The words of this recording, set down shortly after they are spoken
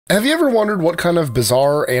Have you ever wondered what kind of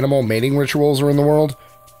bizarre animal mating rituals are in the world?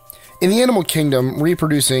 In the animal kingdom,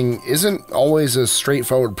 reproducing isn't always a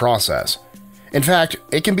straightforward process. In fact,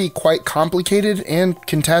 it can be quite complicated and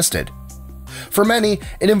contested. For many,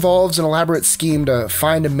 it involves an elaborate scheme to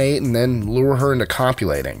find a mate and then lure her into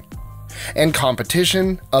copulating. And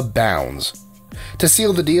competition abounds. To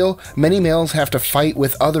seal the deal, many males have to fight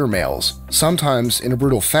with other males, sometimes in a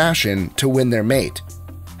brutal fashion, to win their mate.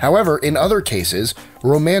 However, in other cases,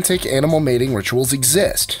 romantic animal mating rituals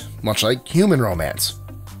exist, much like human romance.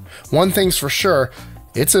 One thing's for sure,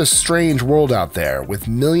 it's a strange world out there, with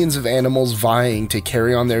millions of animals vying to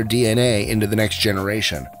carry on their DNA into the next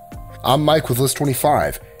generation. I'm Mike with List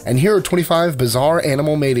 25, and here are 25 bizarre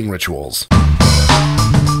animal mating rituals.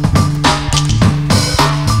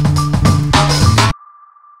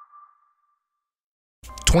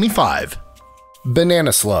 #25.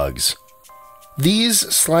 Banana slugs. These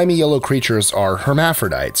slimy yellow creatures are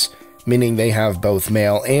hermaphrodites, meaning they have both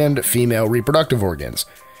male and female reproductive organs,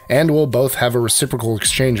 and will both have a reciprocal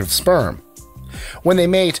exchange of sperm. When they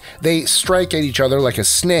mate, they strike at each other like a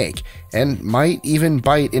snake, and might even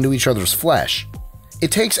bite into each other's flesh.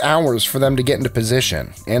 It takes hours for them to get into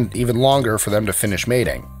position, and even longer for them to finish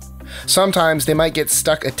mating. Sometimes they might get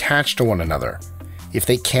stuck attached to one another. If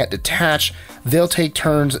they can't detach, they'll take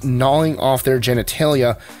turns gnawing off their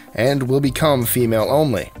genitalia and will become female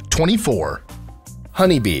only. 24.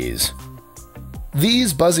 Honeybees.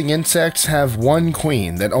 These buzzing insects have one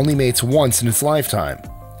queen that only mates once in its lifetime.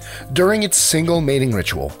 During its single mating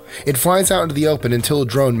ritual, it flies out into the open until a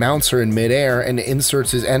drone mounts her in midair and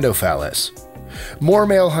inserts his endophallus. More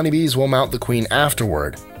male honeybees will mount the queen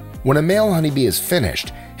afterward. When a male honeybee is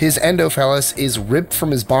finished, his endophallus is ripped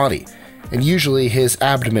from his body, and usually his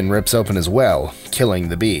abdomen rips open as well, killing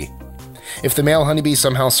the bee. If the male honeybee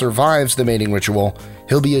somehow survives the mating ritual,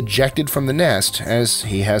 he'll be ejected from the nest as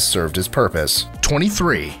he has served his purpose.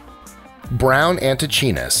 23. Brown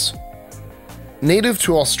Antechinus. Native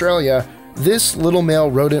to Australia, this little male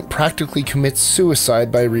rodent practically commits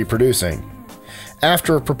suicide by reproducing.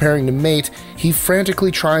 After preparing to mate, he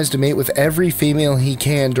frantically tries to mate with every female he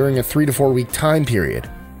can during a 3 to 4 week time period.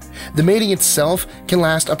 The mating itself can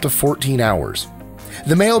last up to 14 hours.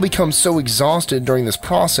 The male becomes so exhausted during this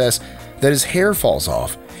process that his hair falls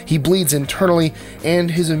off, he bleeds internally,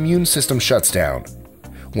 and his immune system shuts down.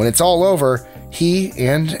 When it's all over, he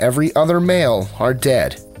and every other male are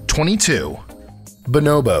dead. 22.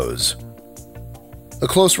 Bonobos. A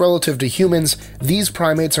close relative to humans, these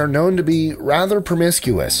primates are known to be rather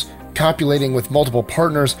promiscuous, copulating with multiple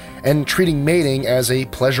partners and treating mating as a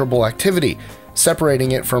pleasurable activity,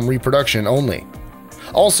 separating it from reproduction only.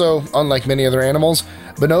 Also, unlike many other animals,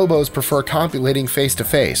 bonobos prefer copulating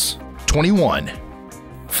face-to-face. 21.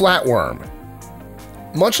 Flatworm.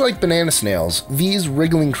 Much like banana snails, these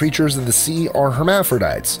wriggling creatures of the sea are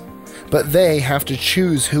hermaphrodites, but they have to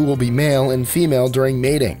choose who will be male and female during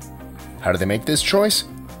mating. How do they make this choice?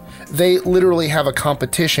 They literally have a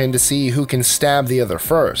competition to see who can stab the other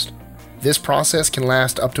first. This process can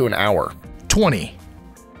last up to an hour. 20.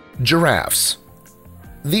 Giraffes.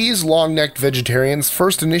 These long-necked vegetarians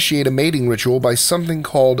first initiate a mating ritual by something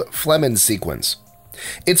called Fleming's sequence.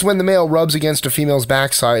 It's when the male rubs against a female's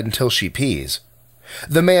backside until she pees.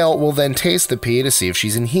 The male will then taste the pee to see if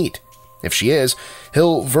she's in heat. If she is,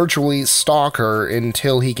 he'll virtually stalk her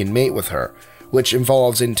until he can mate with her, which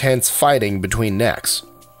involves intense fighting between necks.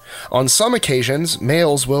 On some occasions,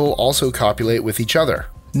 males will also copulate with each other.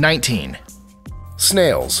 19.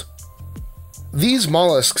 Snails. These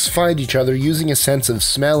mollusks find each other using a sense of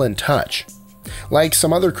smell and touch. Like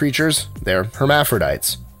some other creatures, they're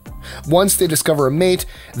hermaphrodites. Once they discover a mate,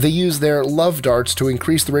 they use their love darts to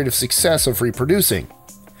increase the rate of success of reproducing.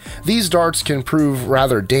 These darts can prove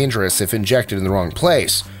rather dangerous if injected in the wrong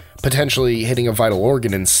place, potentially hitting a vital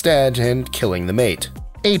organ instead and killing the mate.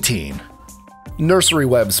 18. Nursery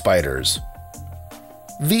web spiders.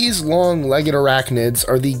 These long-legged arachnids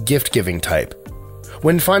are the gift-giving type.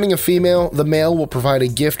 When finding a female, the male will provide a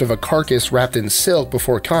gift of a carcass wrapped in silk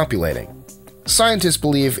before copulating. Scientists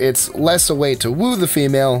believe it's less a way to woo the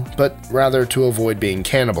female, but rather to avoid being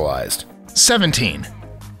cannibalized. 17.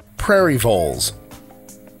 Prairie voles.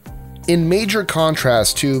 In major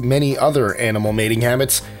contrast to many other animal mating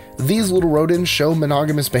habits, these little rodents show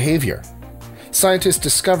monogamous behavior. Scientists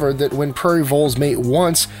discovered that when prairie voles mate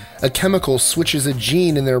once, a chemical switches a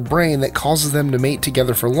gene in their brain that causes them to mate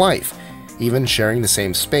together for life, even sharing the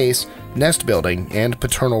same space, nest building, and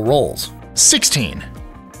paternal roles. 16.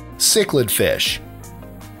 Cichlid fish.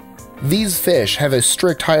 These fish have a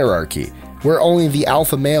strict hierarchy, where only the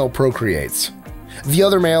alpha male procreates. The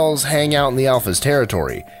other males hang out in the alpha's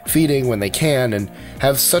territory, feeding when they can, and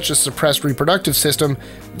have such a suppressed reproductive system,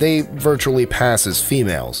 they virtually pass as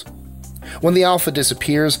females. When the alpha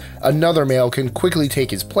disappears, another male can quickly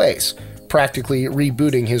take his place, practically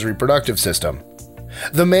rebooting his reproductive system.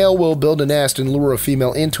 The male will build a nest and lure a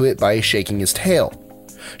female into it by shaking his tail.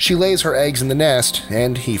 She lays her eggs in the nest,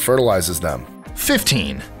 and he fertilizes them.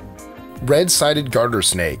 15. Red-sided garter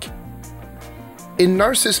snake. In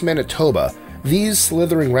Narcissus, Manitoba, these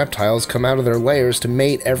slithering reptiles come out of their layers to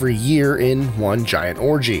mate every year in one giant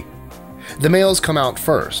orgy. The males come out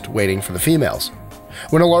first, waiting for the females.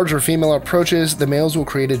 When a larger female approaches, the males will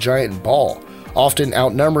create a giant ball, often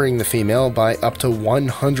outnumbering the female by up to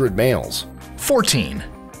 100 males. 14.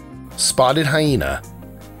 Spotted hyena.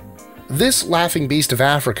 This laughing beast of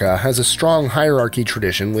Africa has a strong hierarchy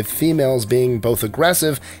tradition, with females being both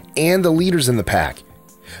aggressive and the leaders in the pack.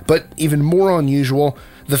 But even more unusual,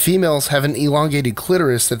 the females have an elongated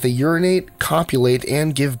clitoris that they urinate, copulate,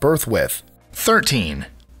 and give birth with. 13.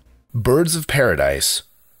 Birds of paradise.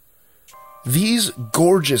 These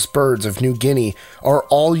gorgeous birds of New Guinea are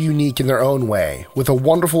all unique in their own way, with a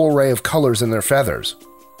wonderful array of colors in their feathers.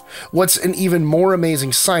 What's an even more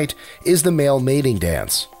amazing sight is the male mating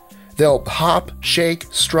dance. They'll hop, shake,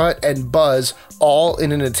 strut, and buzz, all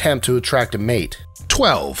in an attempt to attract a mate.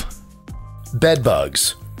 12.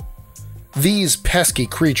 Bedbugs. These pesky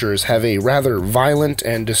creatures have a rather violent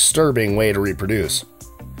and disturbing way to reproduce.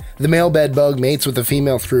 The male bedbug mates with the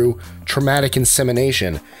female through traumatic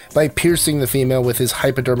insemination by piercing the female with his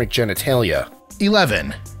hypodermic genitalia.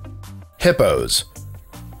 11. Hippos.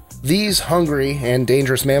 These hungry and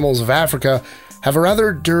dangerous mammals of Africa have a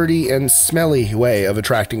rather dirty and smelly way of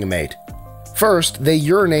attracting a mate. First, they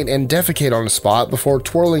urinate and defecate on a spot before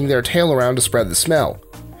twirling their tail around to spread the smell.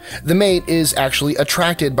 The mate is actually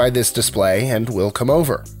attracted by this display and will come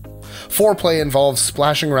over. Foreplay involves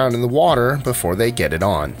splashing around in the water before they get it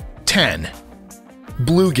on. 10.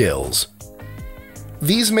 Bluegills.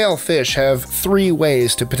 These male fish have 3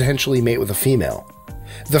 ways to potentially mate with a female.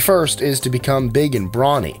 The first is to become big and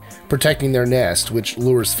brawny, protecting their nest, which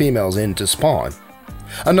lures females in to spawn.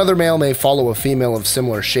 Another male may follow a female of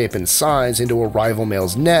similar shape and size into a rival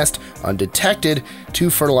male's nest undetected to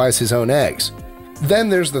fertilize his own eggs. Then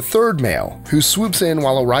there's the third male, who swoops in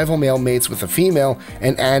while a rival male mates with a female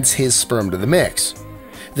and adds his sperm to the mix.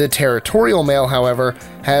 The territorial male, however,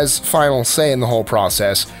 has final say in the whole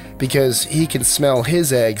process because he can smell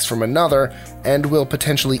his eggs from another and will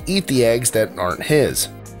potentially eat the eggs that aren't his.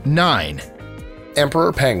 9.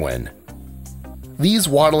 Emperor penguin. These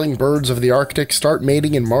waddling birds of the Arctic start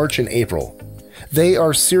mating in March and April. They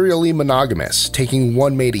are serially monogamous, taking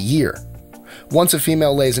one mate a year. Once a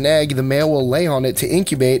female lays an egg, the male will lay on it to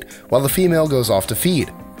incubate while the female goes off to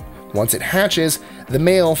feed. Once it hatches, the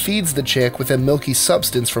male feeds the chick with a milky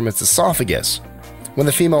substance from its esophagus. When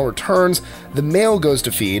the female returns, the male goes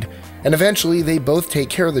to feed, and eventually they both take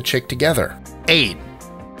care of the chick together. 8.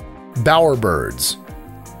 Bowerbirds.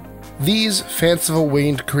 These fanciful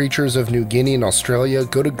winged creatures of New Guinea and Australia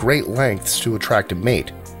go to great lengths to attract a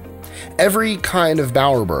mate. Every kind of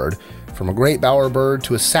bowerbird, from a great bowerbird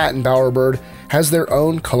to a satin bowerbird, has their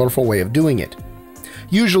own colorful way of doing it.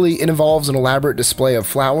 Usually it involves an elaborate display of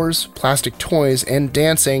flowers, plastic toys, and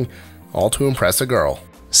dancing, all to impress a girl.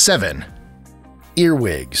 7.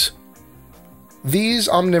 Earwigs. These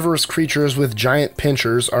omnivorous creatures with giant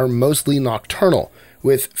pinchers are mostly nocturnal,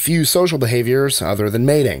 with few social behaviors other than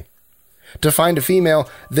mating. To find a female,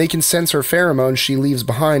 they can sense her pheromones she leaves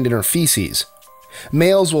behind in her feces.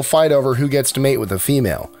 Males will fight over who gets to mate with a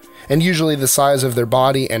female, and usually the size of their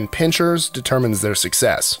body and pinchers determines their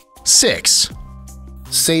success. 6.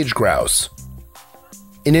 Sage grouse.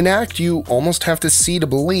 In an act you almost have to see to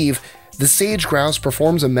believe, the sage grouse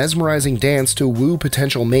performs a mesmerizing dance to woo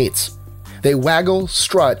potential mates. They waggle,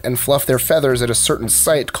 strut, and fluff their feathers at a certain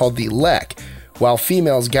site called the lek, while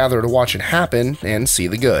females gather to watch it happen and see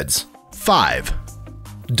the goods. 5.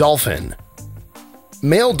 Dolphin.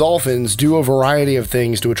 Male dolphins do a variety of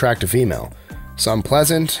things to attract a female, some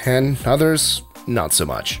pleasant and others not so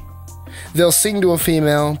much. They'll sing to a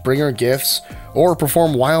female, bring her gifts, or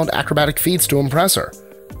perform wild acrobatic feats to impress her.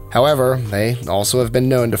 However, they also have been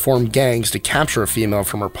known to form gangs to capture a female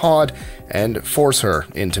from her pod and force her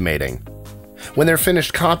into mating. When they're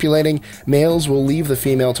finished copulating, males will leave the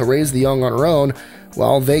female to raise the young on her own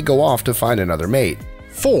while they go off to find another mate.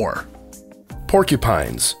 4.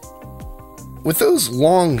 Porcupines. With those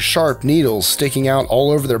long, sharp needles sticking out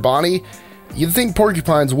all over their body, you'd think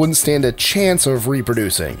porcupines wouldn't stand a chance of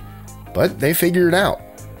reproducing, but they figure it out.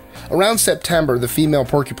 Around September, the female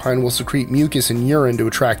porcupine will secrete mucus and urine to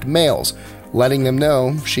attract males, letting them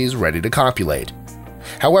know she's ready to copulate.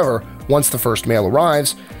 However, once the first male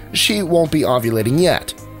arrives, she won't be ovulating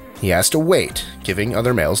yet. He has to wait, giving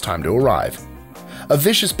other males time to arrive. A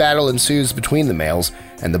vicious battle ensues between the males,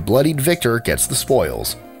 and the bloodied victor gets the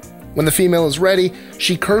spoils. When the female is ready,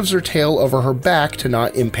 she curves her tail over her back to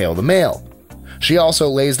not impale the male. She also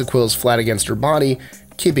lays the quills flat against her body,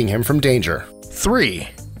 keeping him from danger. 3.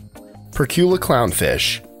 Percula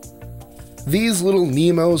clownfish. These little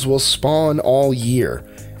Nemos will spawn all year,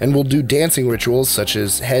 and will do dancing rituals such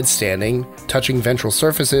as headstanding, touching ventral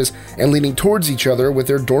surfaces, and leaning towards each other with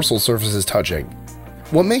their dorsal surfaces touching.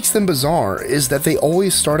 What makes them bizarre is that they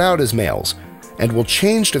always start out as males, and will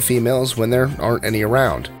change to females when there aren't any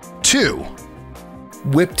around. 2.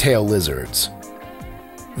 Whiptail lizards.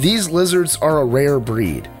 These lizards are a rare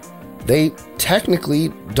breed. They technically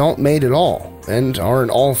don't mate at all, and are an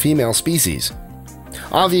all-female species.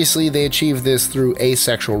 Obviously, they achieve this through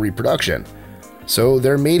asexual reproduction, so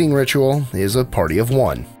their mating ritual is a party of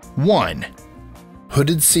one. 1.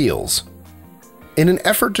 Hooded seals. In an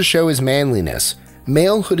effort to show his manliness,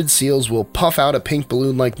 male hooded seals will puff out a pink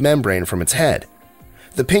balloon-like membrane from its head.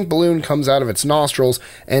 The pink balloon comes out of its nostrils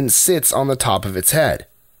and sits on the top of its head.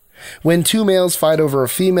 When two males fight over a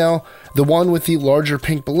female, the one with the larger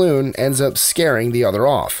pink balloon ends up scaring the other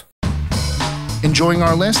off. Enjoying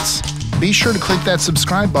our lists? Be sure to click that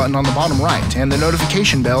subscribe button on the bottom right and the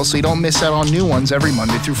notification bell so you don't miss out on new ones every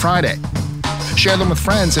Monday through Friday. Share them with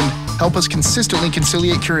friends and help us consistently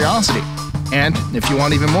conciliate curiosity. And if you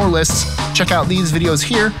want even more lists, check out these videos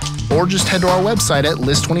here or just head to our website at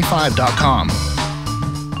list25.com.